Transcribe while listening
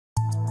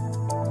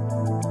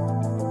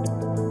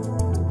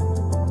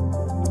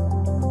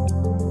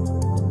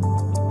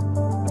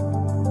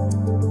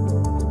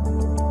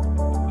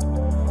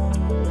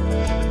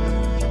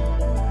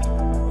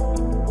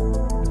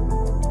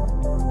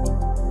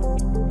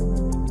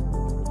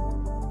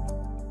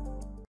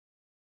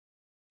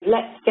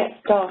let's get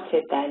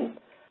started then.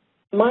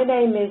 My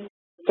name is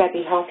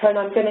Debbie Harper, and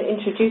I'm going to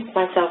introduce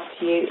myself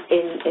to you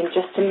in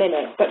just a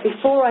minute. But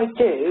before I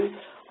do,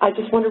 I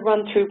just want to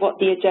run through what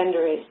the agenda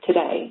is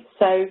today.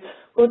 So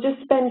we'll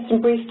just spend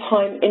some brief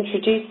time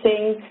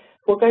introducing,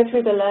 we'll go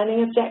through the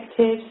learning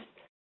objectives,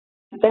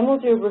 then we'll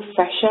do a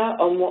refresher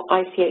on what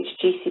ICH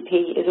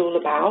GCP is all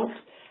about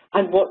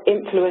and what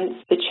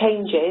influenced the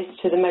changes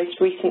to the most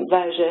recent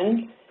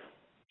version.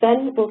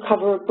 Then we'll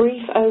cover a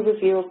brief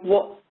overview of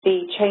what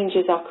the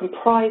changes are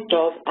comprised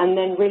of and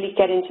then really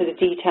get into the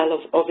detail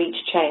of each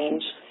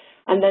change.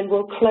 And then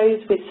we'll close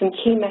with some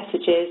key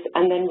messages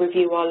and then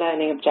review our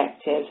learning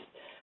objectives.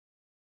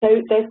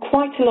 So there's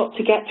quite a lot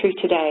to get through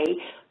today,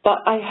 but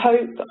I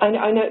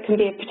know it can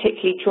be a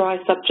particularly dry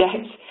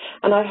subject,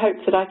 and I hope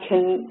that I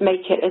can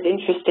make it as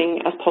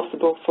interesting as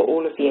possible for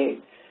all of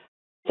you.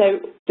 So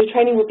the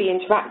training will be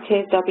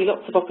interactive. There'll be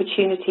lots of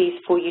opportunities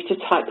for you to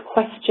type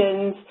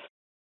questions.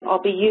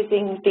 I'll be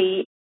using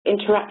the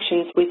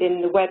interactions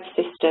within the web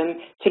system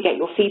to get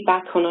your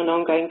feedback on an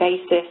ongoing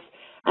basis,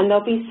 and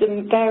there'll be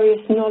some various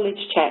knowledge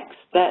checks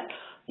that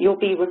you'll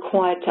be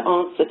required to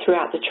answer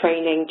throughout the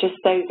training, just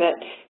so that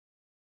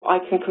I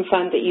can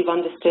confirm that you've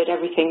understood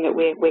everything that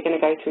we're going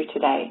to go through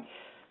today.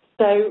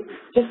 So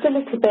just a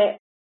little bit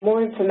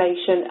more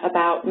information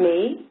about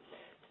me.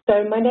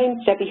 So my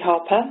name's Debbie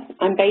Harper.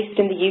 I'm based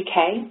in the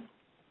UK,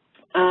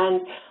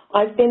 and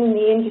I've been in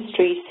the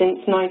industry since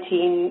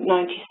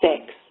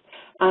 1996,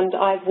 and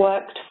I've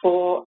worked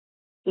for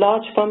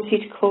large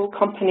pharmaceutical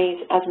companies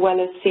as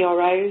well as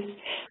CROs,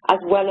 as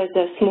well as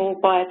a small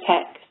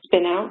biotech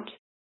spin-out.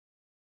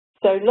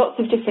 So lots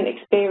of different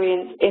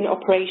experience in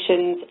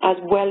operations as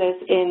well as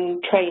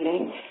in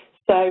training.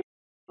 So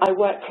I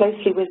work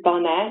closely with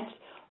Barnett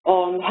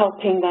on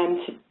helping them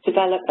to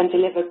develop and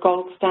deliver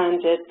gold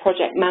standard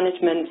project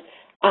management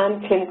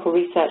and clinical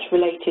research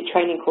related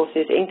training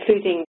courses,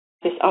 including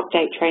this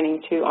update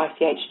training to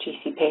ICH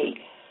GCP.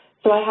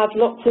 So I have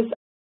lots of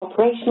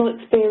operational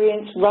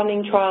experience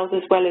running trials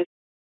as well as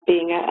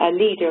being a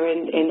leader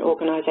in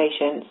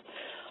organizations.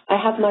 I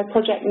have my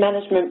project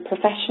management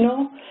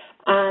professional,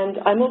 and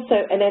I'm also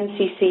an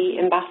MCC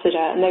ambassador,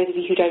 and those of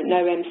you who don't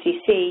know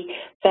MCC,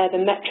 they're the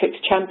Metrics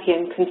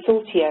Champion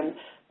Consortium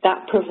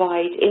that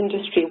provide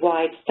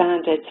industry-wide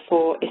standards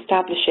for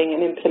establishing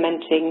and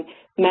implementing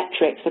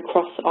metrics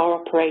across our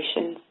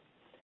operations.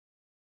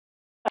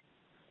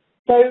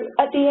 So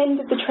at the end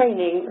of the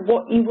training,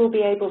 what you will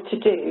be able to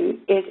do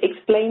is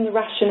explain the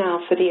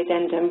rationale for the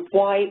addendum.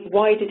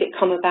 Why did it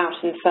come about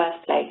in the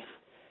first place?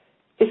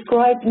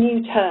 Describe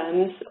new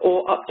terms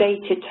or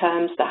updated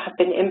terms that have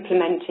been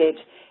implemented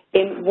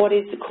in what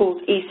is called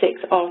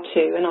E6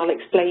 R2, and I'll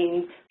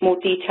explain more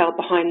detail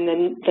behind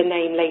the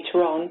name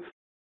later on.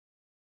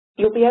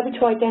 You'll be able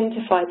to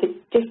identify the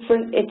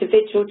different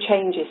individual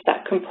changes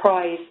that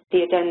comprise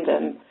the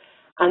addendum,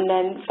 and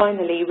then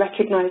finally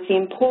recognize the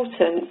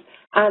importance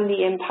and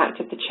the impact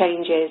of the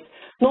changes,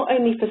 not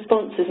only for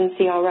sponsors and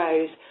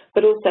CROs,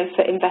 but also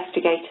for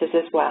investigators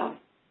as well.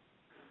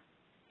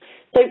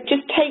 So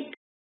just take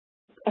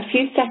a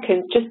few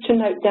seconds just to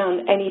note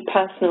down any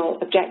personal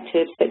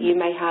objectives that you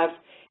may have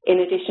in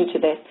addition to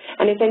this.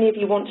 And if any of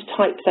you want to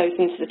type those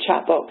into the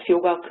chat box,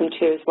 you're welcome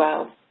to as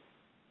well.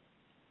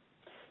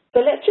 So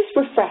let's just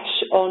refresh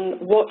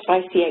on what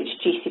ICH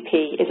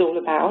GCP is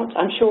all about.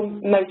 I'm sure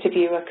most of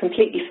you are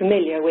completely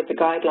familiar with the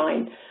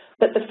guideline,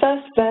 but the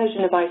first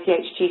version of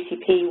ICH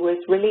GCP was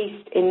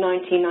released in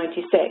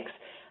 1996,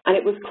 and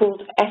it was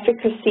called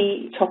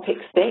Efficacy Topic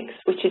 6,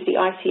 which is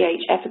the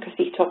ICH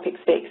Efficacy Topic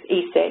 6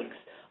 E6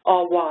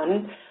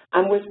 R1,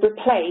 and was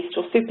replaced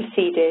or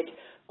superseded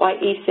by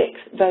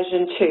E6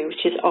 version 2,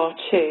 which is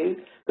R2,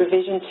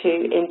 revision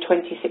 2 in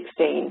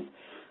 2016.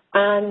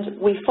 And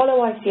we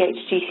follow ICH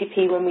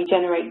GCP when we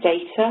generate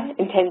data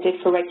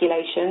intended for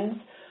regulations,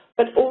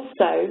 but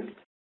also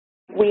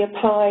we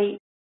apply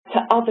to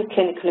other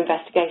clinical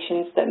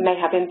investigations that may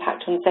have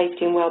impact on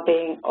safety and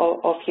well-being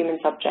of human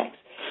subjects.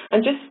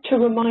 And just to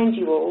remind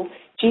you all,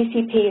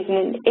 GCP is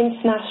an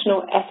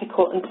international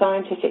ethical and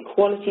scientific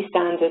quality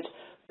standard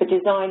for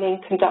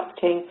designing,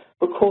 conducting,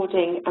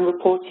 recording and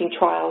reporting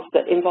trials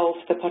that involve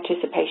the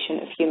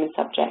participation of human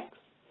subjects.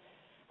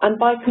 And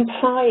by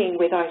complying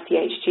with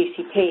ICH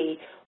GCP,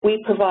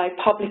 we provide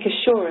public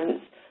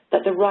assurance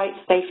that the rights,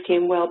 safety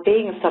and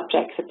well-being of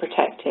subjects are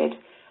protected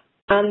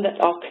and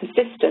that are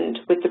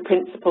consistent with the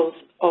principles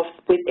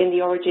within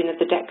the origin of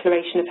the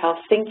Declaration of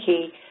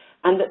Helsinki,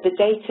 and that the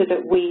data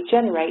that we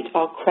generate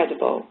are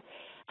credible.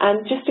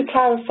 And just to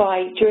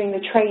clarify, during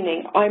the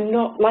training, I'm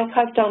not, like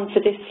I've done for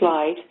this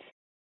slide,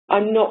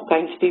 I'm not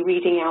going to be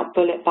reading out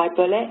bullet by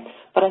bullet,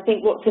 but I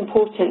think what's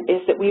important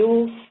is that we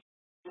all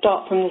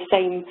start from the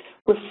same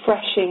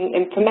refreshing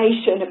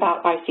information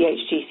about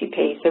ICH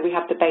GCP, so we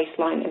have the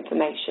baseline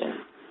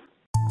information.